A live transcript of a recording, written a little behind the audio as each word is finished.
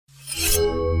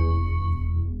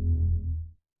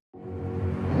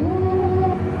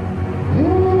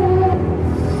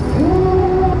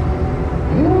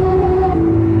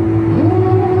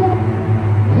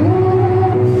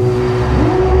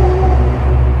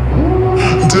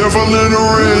devil in a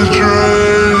red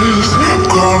dress.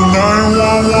 Call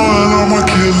 911, I'm a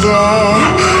killer.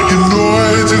 You know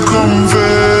I hate to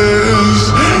confess.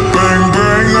 Bang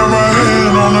bang, got my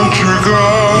hand on the trigger.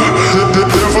 The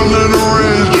devil in a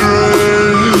red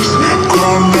dress.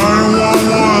 Call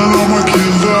 911, I'm a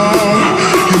killer.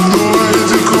 You know I hate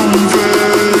to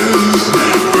confess.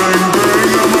 Bang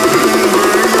bang, got my hand,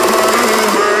 bang,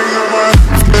 got my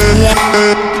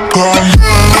hand. Call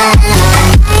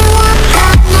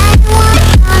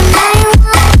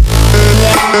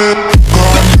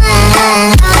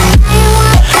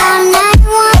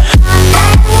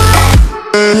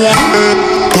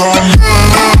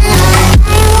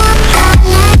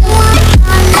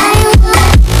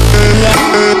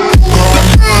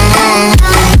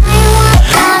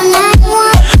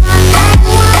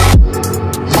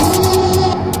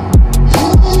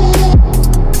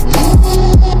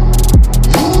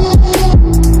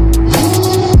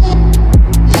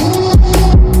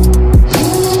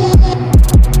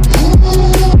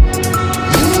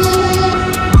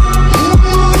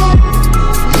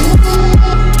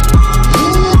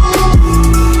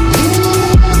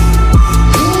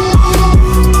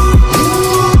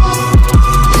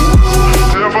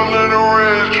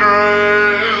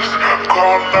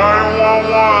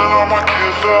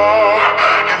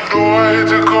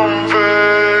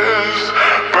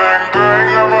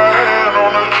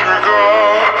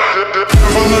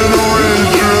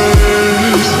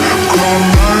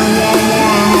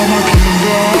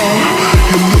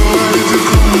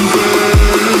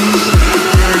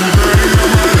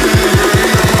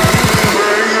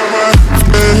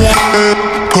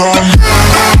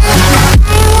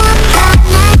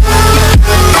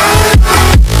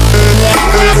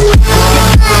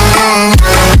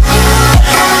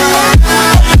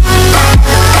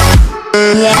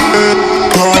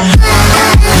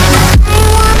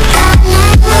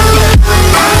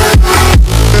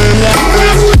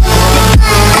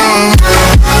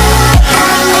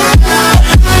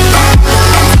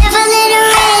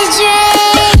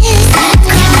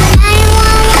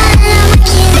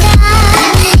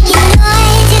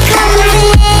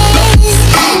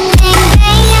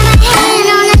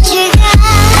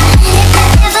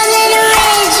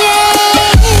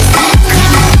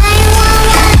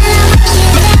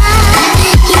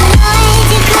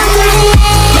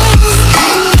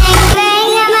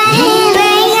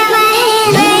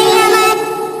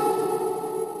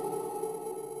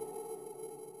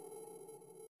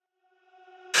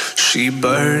She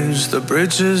burns the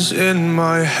bridges in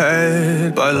my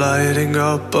head by lighting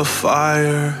up a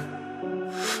fire.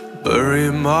 Bury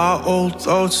my old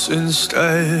thoughts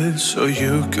instead so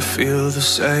you could feel the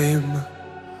same.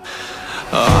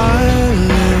 I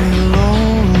lay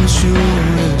alone with you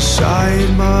inside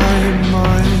my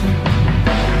mind.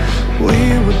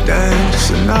 We would dance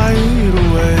the night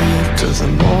away to the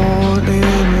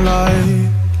morning light.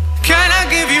 Can I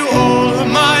give you all of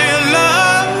my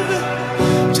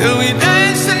love till we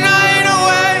dance the night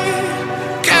away?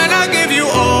 Can I give you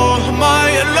all of my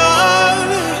love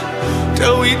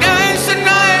till we dance the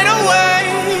night away?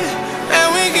 And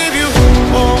we give you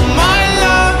all my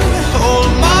love, all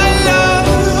my love,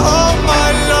 all my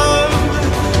love.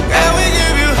 And we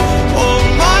give you all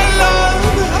my love,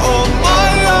 all my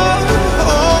love,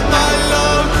 all my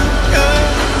love. Yeah,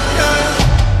 yeah.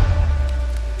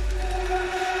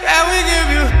 And we give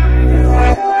you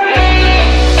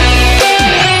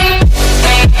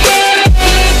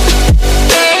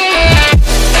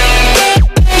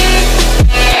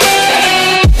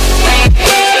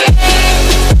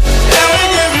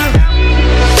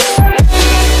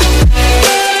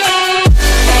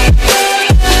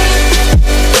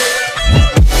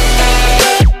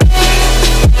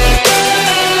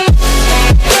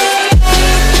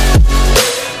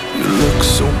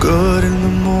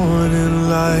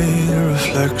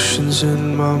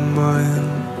in my mind.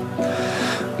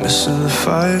 Missing the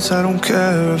fights, I don't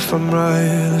care if I'm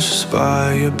right. Let's just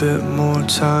buy a bit more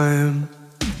time.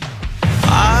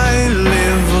 I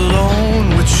live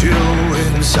alone with you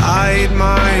inside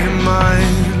my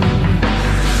mind.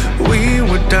 We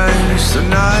would dance the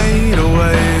night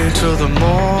away till the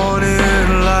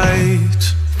morning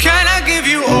light. Can I give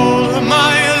you all of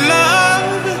my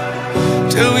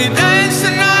love till we dance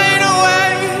the night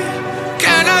away?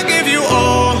 Can I give you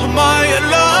all of my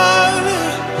love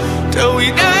till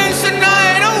we dance the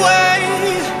night away?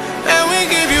 And we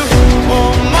give you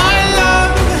all my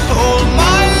love, all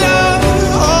my love,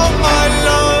 all my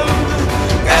love.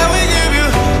 And we give you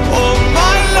all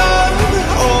my love,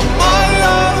 all my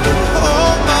love,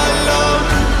 all my love.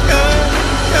 Yeah,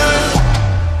 yeah.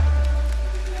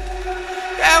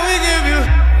 And we give you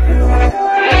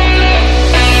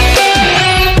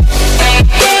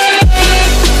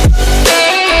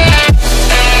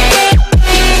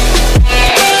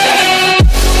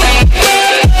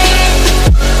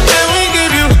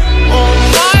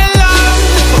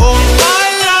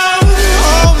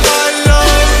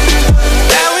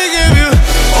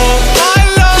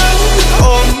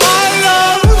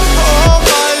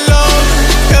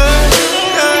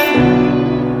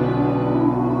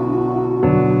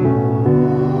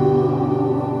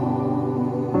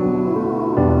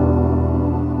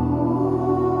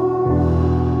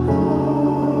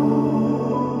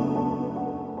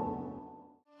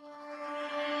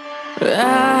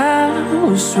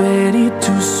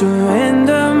to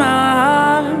surrender my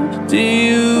heart to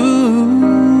you,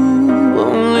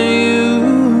 only you.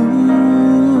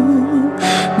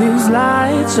 These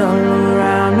lights all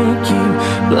around me keep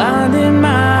blinding my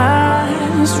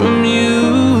eyes from you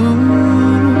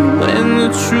and the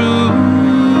truth.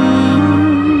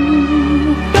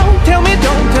 Don't tell me,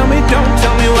 don't tell me, don't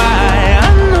tell me why. I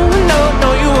know, no, no,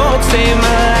 you won't save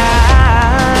my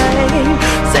life,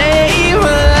 save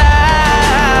my life.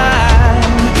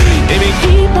 Baby,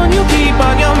 keep on,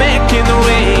 you're making the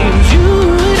waves. You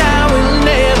and I will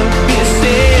never be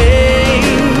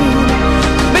saved,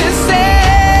 be saved.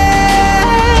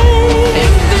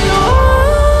 If the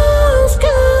walls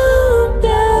come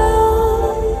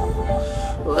down,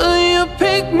 will you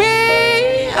pick me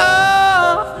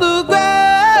off the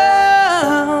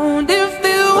ground? If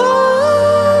the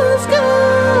walls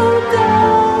come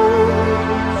down,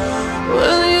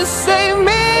 will you save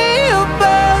me or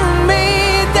burn me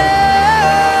down?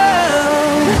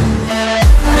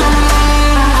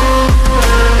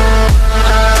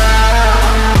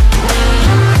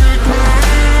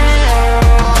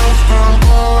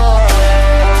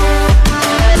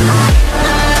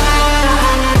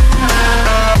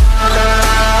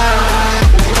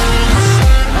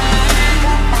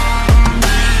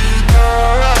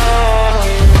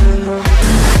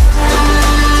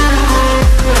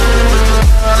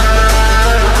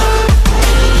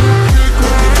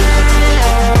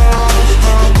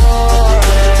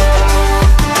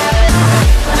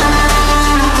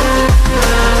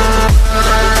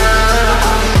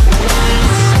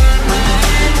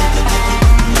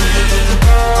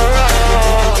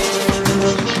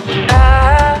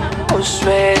 I was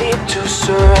ready to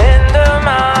surrender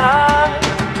my heart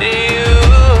to you,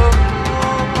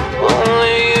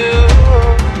 only you.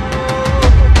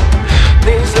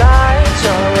 These lights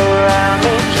all around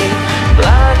me keep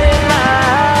blinding my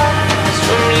eyes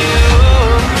from you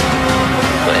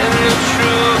and the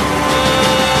truth.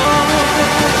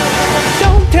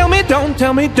 Don't tell me, don't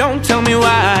tell me, don't tell me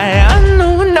why. I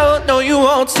know, no, no, you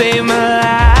won't save my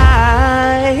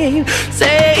life,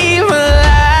 save my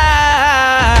life.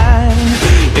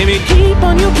 Baby, keep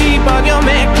on, you're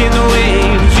making the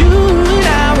waves. You and I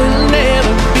will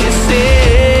never be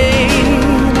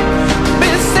saved,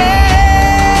 be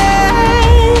saved.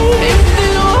 If the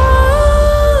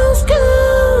walls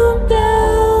come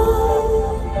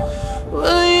down,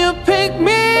 will you pick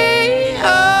me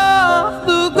off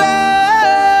the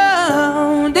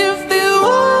ground? If the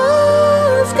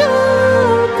walls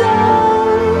come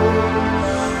down,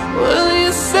 will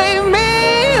you save me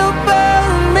or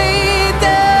burn me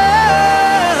down?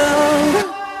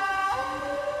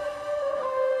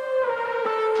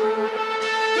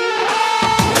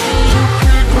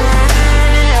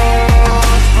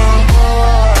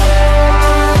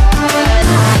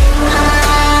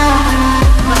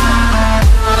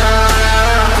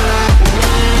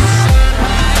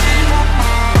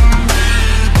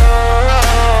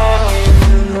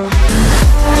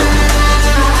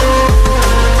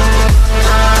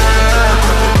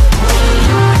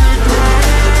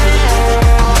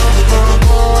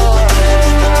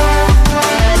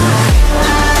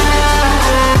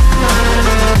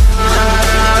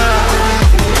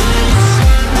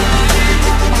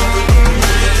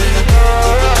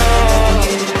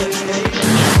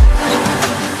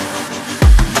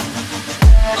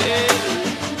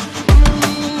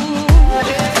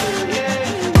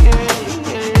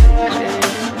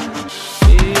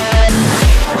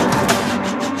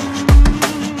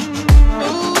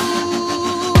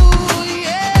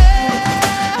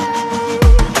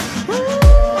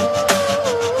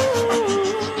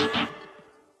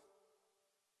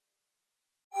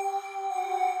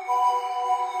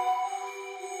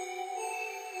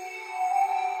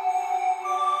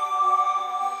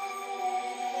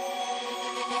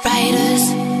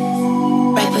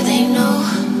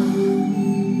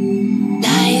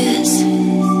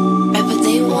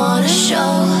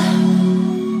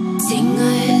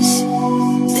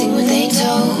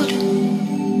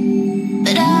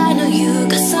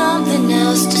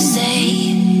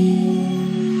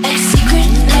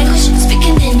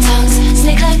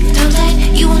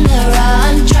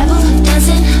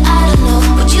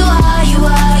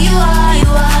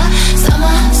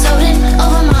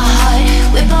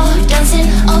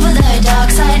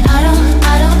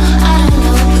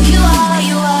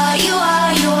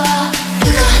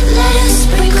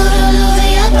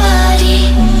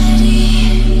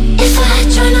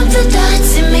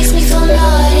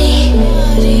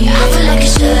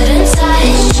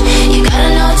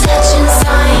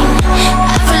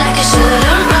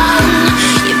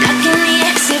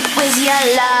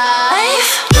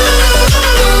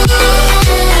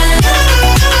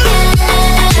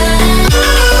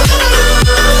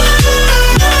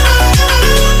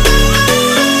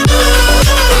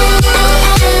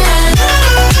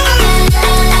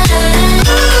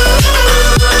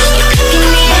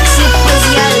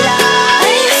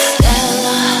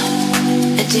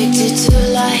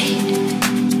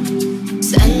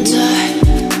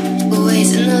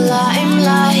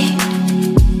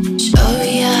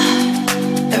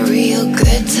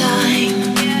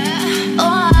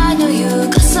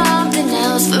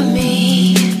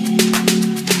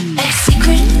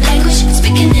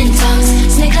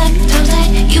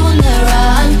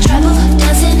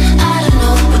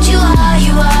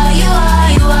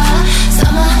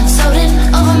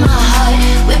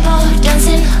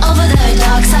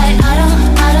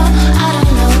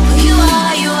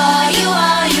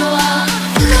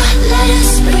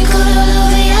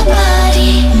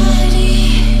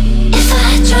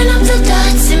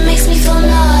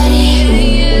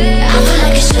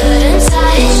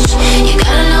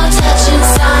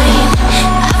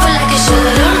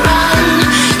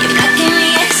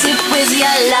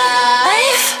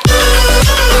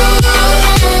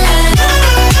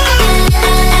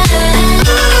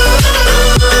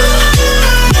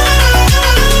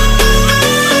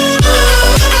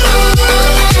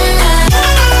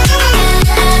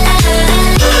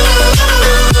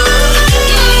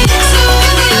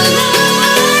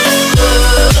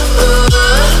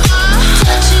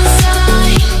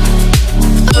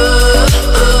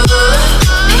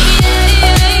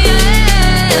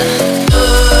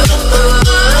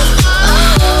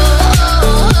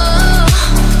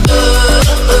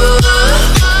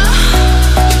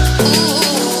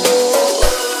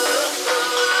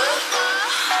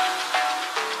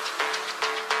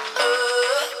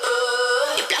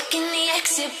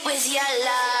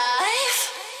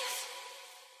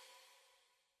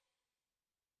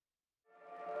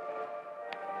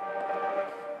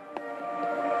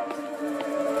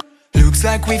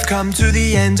 Looks like we've come to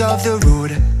the end of the road.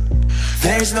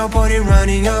 There's no point in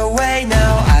running away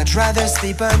now. I'd rather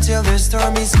sleep until the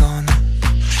storm is gone.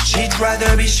 She'd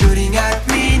rather be shooting at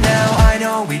me now. I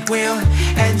know it will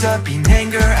end up in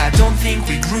anger. I don't think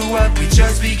we grew up, we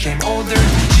just became older.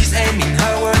 She's aiming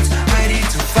her words, ready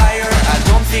to fire. I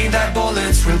don't think that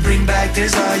bullets will bring back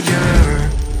desire.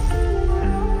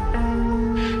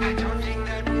 I don't think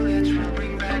that bullets will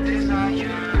bring back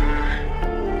desire.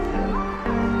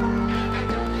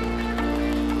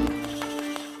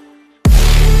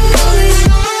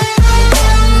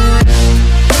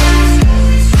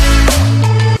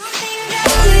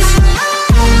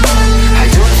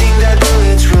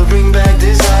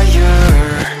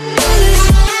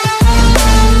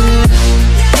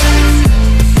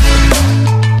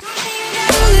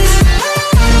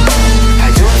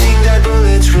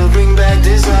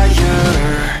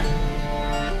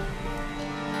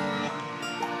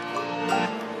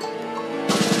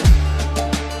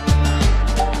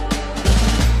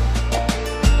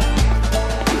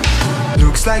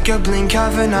 Like a blink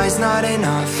of an eye's not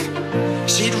enough.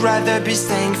 She'd rather be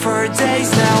staying for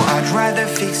days now. I'd rather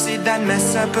fix it than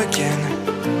mess up again.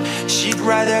 She'd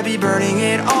rather be burning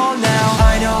it all now.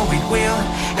 I know it will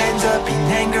end up in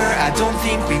anger. I don't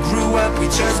think we grew up, we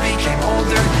just became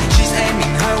older. She's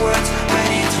aiming her words,